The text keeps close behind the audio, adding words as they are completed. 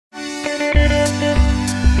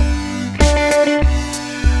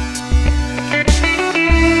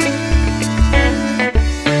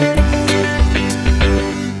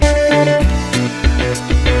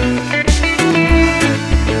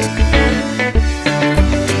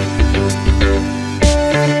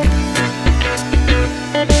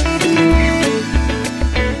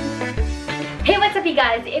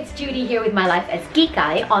Life as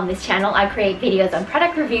Kikay. On this channel, I create videos on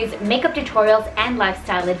product reviews, makeup tutorials, and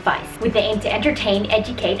lifestyle advice with the aim to entertain,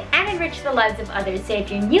 educate, and enrich the lives of others. So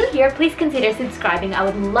if you're new here, please consider subscribing. I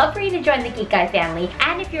would love for you to join the Kikay family.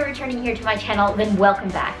 And if you're returning here to my channel, then welcome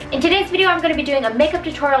back. In today's video, I'm going to be doing a makeup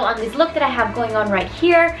tutorial on this look that I have going on right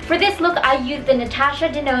here. For this look, I used the Natasha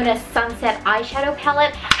Denona Sunset eyeshadow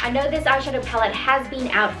palette. I know this eyeshadow palette has been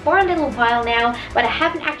out for a little while now, but I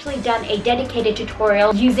haven't actually done a dedicated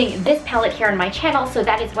tutorial using this palette here on my channel, so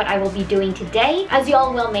that is what I will be doing today. As you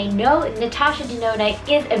all well may know, Natasha Denona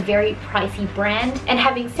is a very pricey brand, and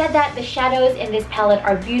having said that, the shadows in this palette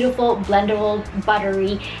are beautiful, blendable,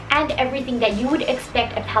 buttery, and everything that you would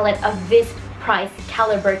expect a palette of this price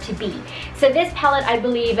caliber to be. So this palette, I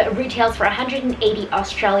believe, retails for 180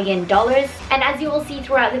 Australian dollars, and as you will see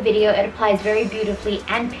throughout the video, it applies very beautifully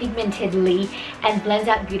and pigmentedly and blends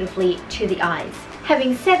out beautifully to the eyes.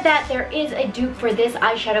 Having said that, there is a dupe for this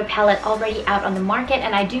eyeshadow palette already out on the market,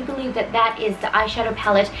 and I do believe that that is the eyeshadow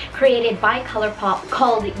palette created by ColourPop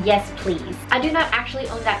called Yes Please. I do not actually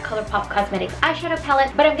own that ColourPop Cosmetics eyeshadow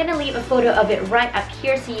palette, but I'm going to leave a photo of it right up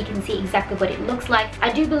here so you can see exactly what it looks like.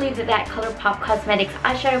 I do believe that that ColourPop Cosmetics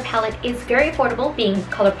eyeshadow palette is very affordable, being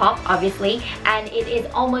ColourPop obviously, and it is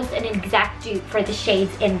almost an exact dupe for the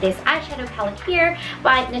shades in this eyeshadow palette here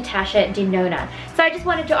by Natasha Denona. So I just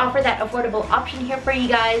wanted to offer that affordable option here for you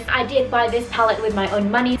guys. I did buy this palette with my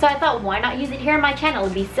own money, so I thought, why not use it here on my channel?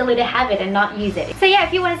 It'd be silly to have it and not use it. So yeah,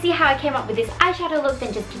 if you want to see how I came up with this eyeshadow look,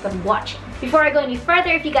 then just keep on watching. Before I go any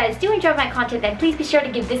further, if you guys do enjoy my content, then please be sure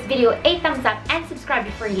to give this video a thumbs up and subscribe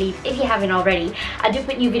before you leave if you haven't already. I do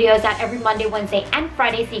put new videos out every Monday, Wednesday, and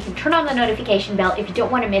Friday, so you can turn on the notification bell if you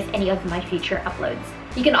don't want to miss any of my future uploads.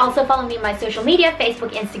 You can also follow me on my social media,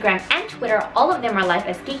 Facebook, Instagram, and Twitter. All of them are Life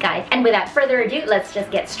as Kikay. And without further ado, let's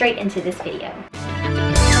just get straight into this video.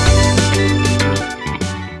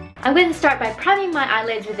 I'm going to start by priming my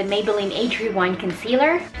eyelids with the Maybelline Age Rewind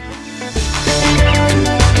Concealer.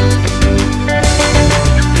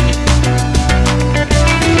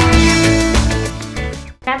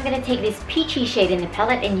 Now I'm going to take this peachy shade in the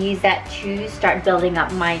palette and use that to start building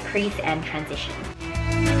up my crease and transition.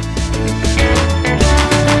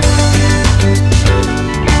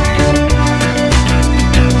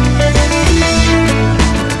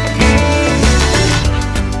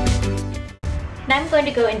 Now I'm going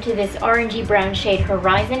to go into this orangey brown shade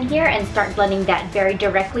Horizon here and start blending that very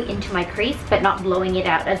directly into my crease, but not blowing it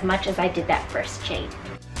out as much as I did that first shade.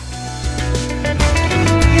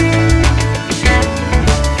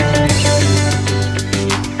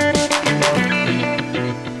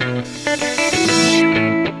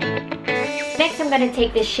 Next I'm going to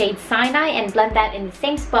take this shade Sinai and blend that in the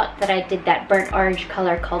same spot that I did that burnt orange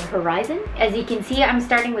color called Horizon. As you can see, I'm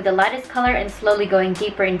starting with the lightest color and slowly going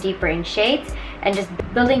deeper and deeper in shades, and just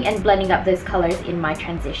building and blending up those colors in my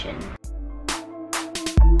transition.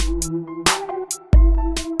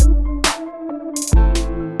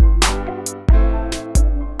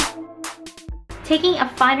 Taking a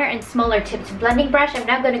finer and smaller tipped blending brush, I'm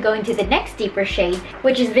now going to go into the next deeper shade,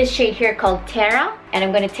 which is this shade here called Terra, and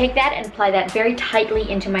I'm going to take that and apply that very tightly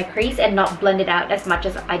into my crease and not blend it out as much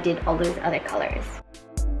as I did all those other colors.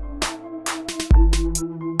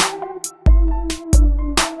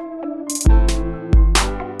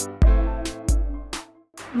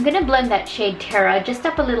 I'm going to blend that shade Terra just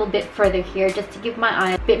up a little bit further here, just to give my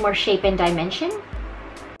eye a bit more shape and dimension.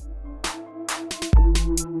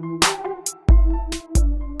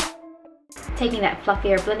 Taking that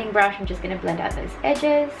fluffier blending brush, I'm just going to blend out those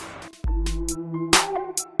edges.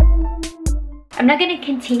 I'm now going to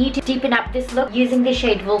continue to deepen up this look using the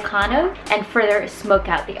shade Volcano and further smoke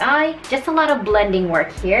out the eye. Just a lot of blending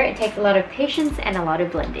work here. It takes a lot of patience and a lot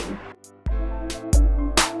of blending.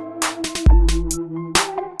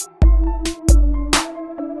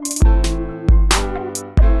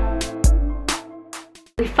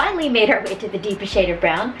 We finally made our way to the deeper shade of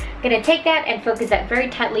brown. I'm going to take that and focus that very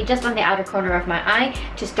tightly just on the outer corner of my eye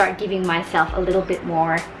to start giving myself a little bit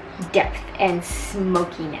more depth and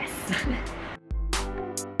smokiness.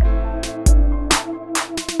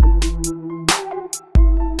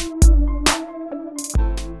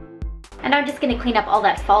 And I'm just going to clean up all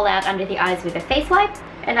that fallout under the eyes with a face wipe,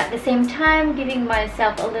 and at the same time giving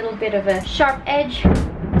myself a little bit of a sharp edge.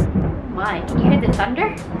 My, can you hear the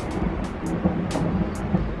thunder?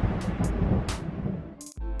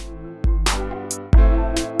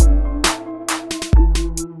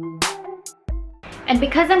 And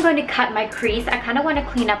because I'm going to cut my crease, I kind of want to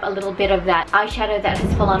clean up a little bit of that eyeshadow that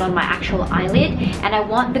has fallen on my actual eyelid, and I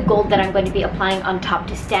want the gold that I'm going to be applying on top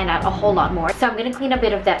to stand out a whole lot more. So I'm going to clean a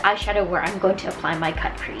bit of that eyeshadow where I'm going to apply my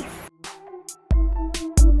cut crease.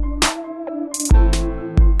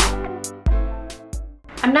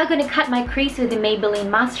 I'm now going to cut my crease with the Maybelline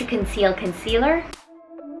Master Conceal Concealer.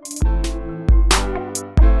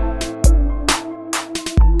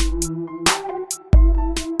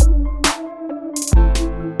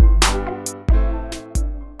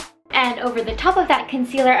 And over the top of that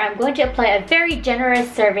concealer, I'm going to apply a very generous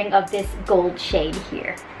serving of this gold shade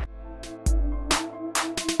here.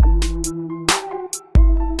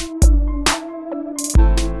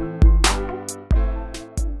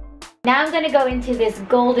 Now I'm going to go into this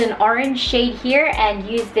golden orange shade here and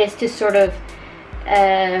use this to sort of,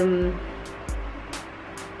 I'm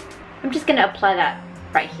just going to apply that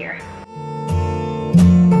right here.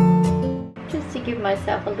 Just to give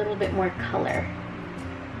myself a little bit more color,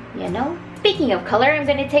 you know? Speaking of color, I'm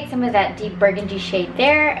going to take some of that deep burgundy shade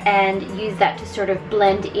there and use that to sort of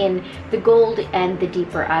blend in the gold and the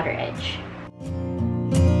deeper outer edge.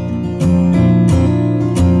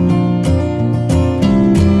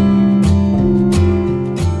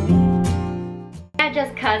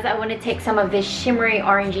 Just cause I want to take some of this shimmery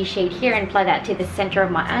orangey shade here and apply that to the center of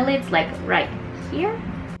my eyelids, like right here.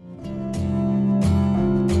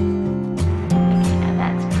 And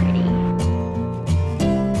that's pretty.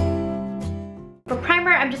 For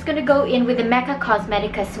primer, I'm just going to go in with the Mecca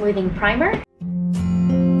Cosmetica Smoothing Primer.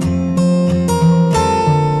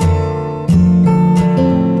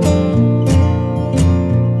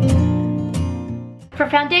 For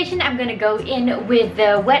foundation, I'm going to go in with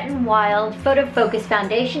the Wet n Wild Photo Focus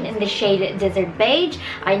Foundation in the shade Desert Beige.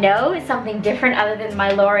 I know, it's something different other than my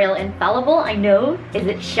L'Oreal Infallible. I know, is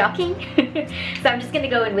it shocking? So I'm just going to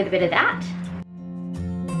go in with a bit of that.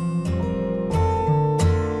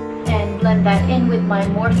 And blend that in with my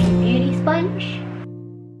Morphe Beauty Sponge.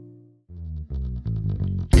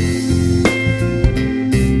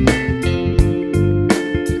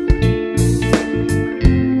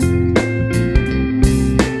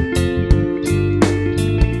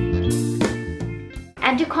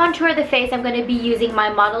 And to contour the face, I'm going to be using my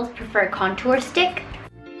Model's Preferred Contour Stick.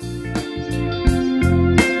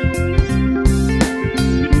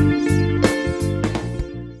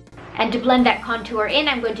 And to blend that contour in,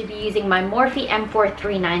 I'm going to be using my Morphe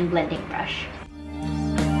M439 blending brush.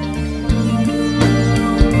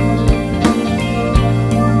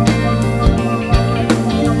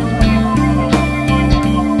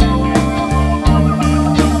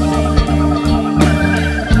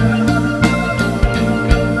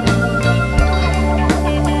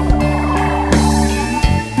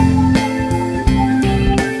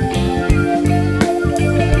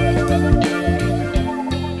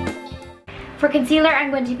 For concealer,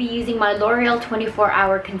 I'm going to be using my L'Oreal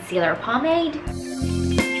 24-Hour Concealer Pomade.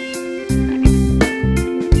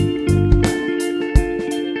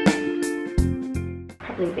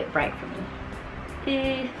 Probably a bit bright for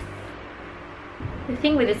me. The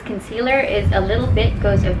thing with this concealer is a little bit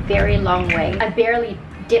goes a very long way. I barely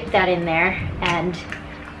dipped that in there and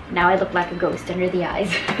now I look like a ghost under the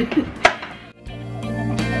eyes.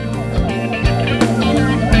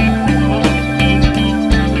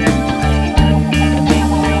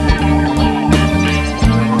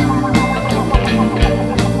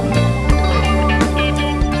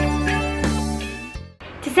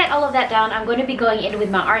 That down, I'm going to be going in with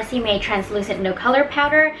my RCMA Translucent No Color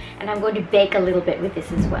Powder, and I'm going to bake a little bit with this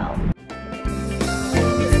as well.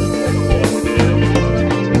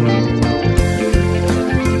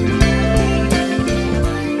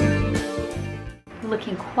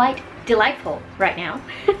 Looking quite delightful right now.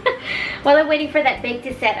 While I'm waiting for that bake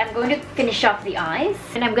to set, I'm going to finish off the eyes.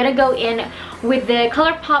 And I'm going to go in with the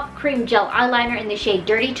ColourPop Cream Gel Eyeliner in the shade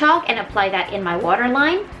Dirty Talk and apply that in my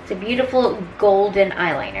waterline. It's a beautiful golden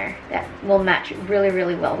eyeliner that will match really,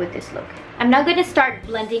 really well with this look. I'm now going to start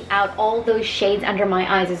blending out all those shades under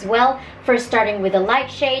my eyes as well. First starting with a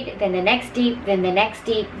light shade, then the next deep, then the next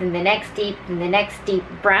deep, then the next deep, then the next deep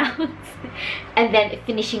browns. And then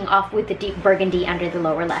finishing off with the deep burgundy under the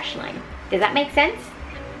lower lash line. Does that make sense?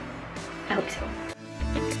 I hope so.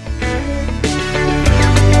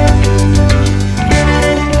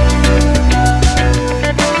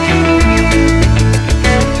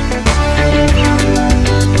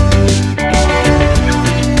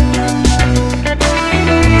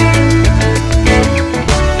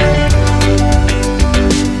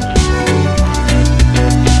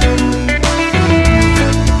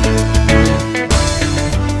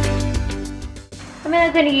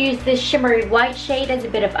 I'm going to use this shimmery white shade as a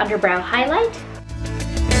bit of underbrow highlight.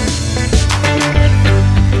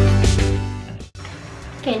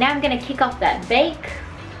 Okay, now I'm going to kick off that bake.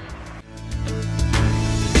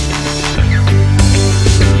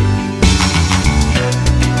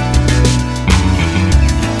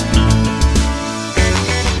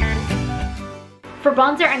 For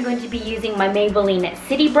bronzer, I'm going to be using my Maybelline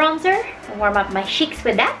City Bronzer. I'll warm up my cheeks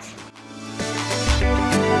with that.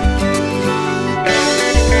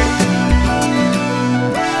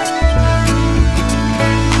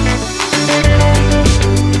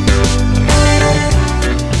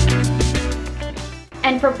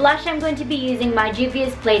 And for blush, I'm going to be using my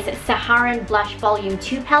Juvia's Place Saharan Blush Volume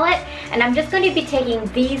 2 palette. And I'm just going to be taking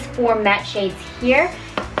these 4 matte shades here,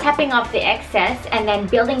 tapping off the excess, and then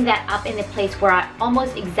building that up in the place where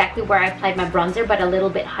almost exactly where I applied my bronzer, but a little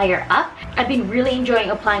bit higher up. I've been really enjoying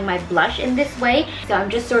applying my blush in this way. So I'm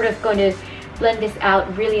just sort of going to blend this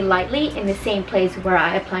out really lightly in the same place where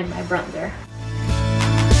I applied my bronzer.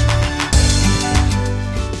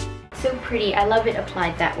 So pretty. I love it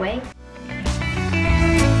applied that way.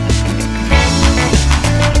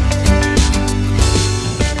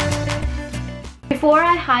 Before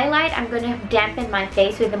I highlight, I'm going to dampen my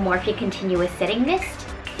face with the Morphe Continuous Setting Mist.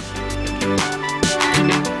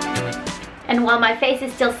 And while my face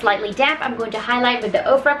is still slightly damp, I'm going to highlight with the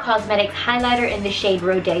Ofra Cosmetics highlighter in the shade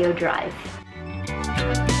Rodeo Drive.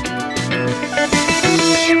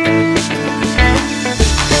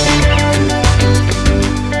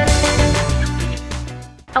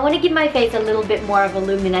 I want to give my face a little bit more of a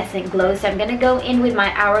luminescent glow, so I'm going to go in with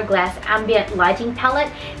my Hourglass Ambient Lighting Palette.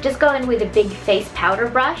 Just go in with a big face powder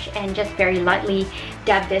brush and just very lightly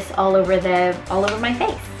dab this all over my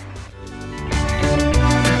face.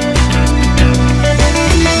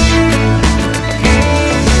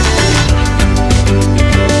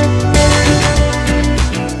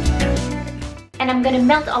 And I'm going to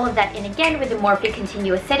melt all of that in again with the Morphe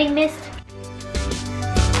Continuous Setting Mist.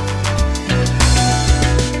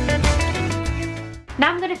 Now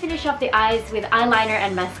I'm going to finish off the eyes with eyeliner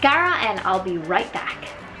and mascara, and I'll be right back.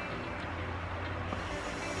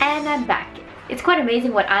 And I'm back. It's quite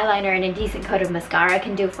amazing what eyeliner and a decent coat of mascara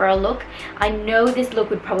can do for a look. I know this look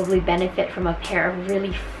would probably benefit from a pair of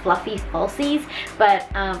really fluffy falsies, but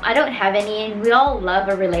I don't have any, and we all love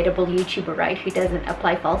a relatable YouTuber, right? Who doesn't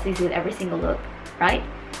apply falsies with every single look, right?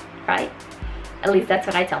 Right? At least that's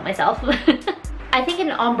what I tell myself. I think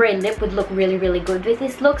an ombre lip would look really, really good with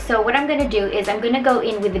this look. So what I'm going to do is I'm going to go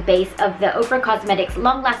in with the base of the Ofra Cosmetics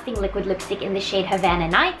Long Lasting Liquid Lipstick in the shade Havana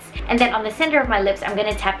Nights. And then on the center of my lips, I'm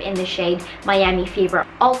going to tap in the shade Miami Fever,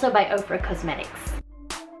 also by Ofra Cosmetics.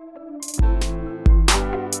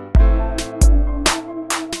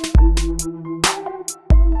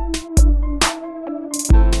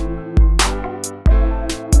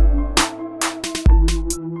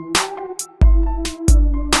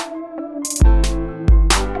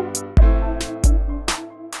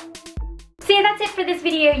 That's it for this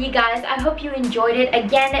video, you guys. I hope you enjoyed it.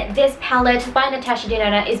 Again, this palette by Natasha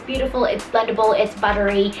Denona is beautiful, it's blendable, it's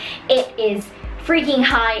buttery, it is freaking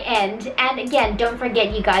high-end. And again, don't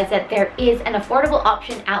forget, you guys, that there is an affordable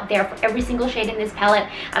option out there for every single shade in this palette.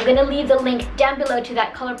 I'm going to leave the link down below to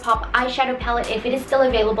that ColourPop eyeshadow palette if it is still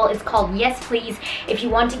available. It's called Yes Please. If you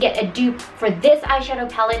want to get a dupe for this eyeshadow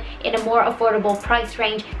palette in a more affordable price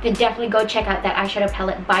range, then definitely go check out that eyeshadow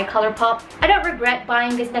palette by ColourPop. I don't regret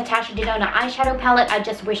buying this Natasha Denona eyeshadow palette. I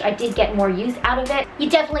just wish I did get more use out of it. You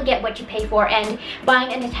definitely get what you pay for, and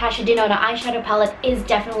buying a Natasha Denona eyeshadow palette is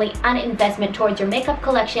definitely an investment towards your makeup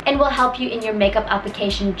collection and will help you in your makeup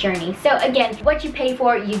application journey. So again, what you pay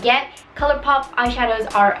for, you get. ColourPop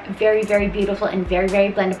eyeshadows are very, very beautiful and very,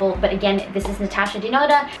 very blendable, but again, this is Natasha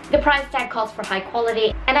Denona. The price tag calls for high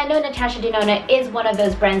quality, and I know Natasha Denona is one of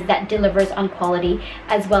those brands that delivers on quality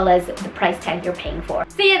as well as the price tag you're paying for.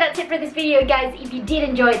 So yeah, that's it for this video, guys. If you did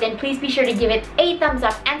enjoy it, then please be sure to give it a thumbs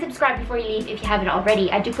up and subscribe before you leave if you haven't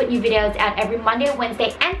already. I do put new videos out every Monday,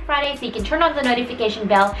 Wednesday, and Friday, so you can turn on the notification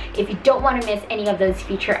bell if you don't want to miss any of those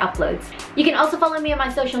future uploads. You can also follow me on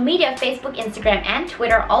my social media, Facebook, Instagram, and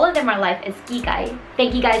Twitter. All of them are lifeaskikay.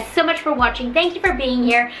 Thank you guys so much for watching. Thank you for being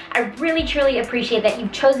here. I really, truly appreciate that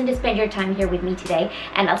you've chosen to spend your time here with me today,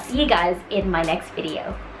 and I'll see you guys in my next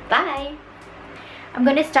video. Bye! I'm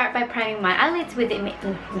going to start by priming my eyelids with it.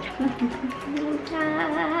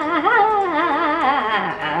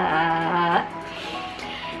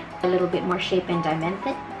 A little bit more shape and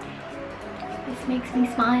dimension. This makes me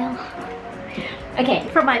smile. Okay,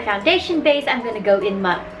 for my foundation base, I'm going to go in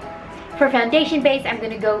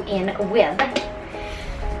with,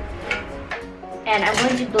 and I'm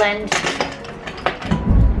going to blend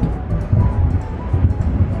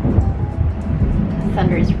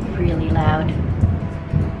thunder is really loud.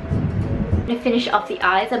 I'm going to finish off the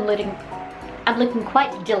eyes. I'm looking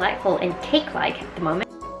quite delightful and cake-like at the moment.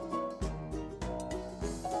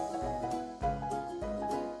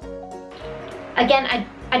 Again,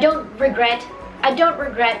 I don't regret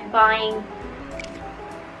buying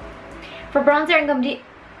For bronzer,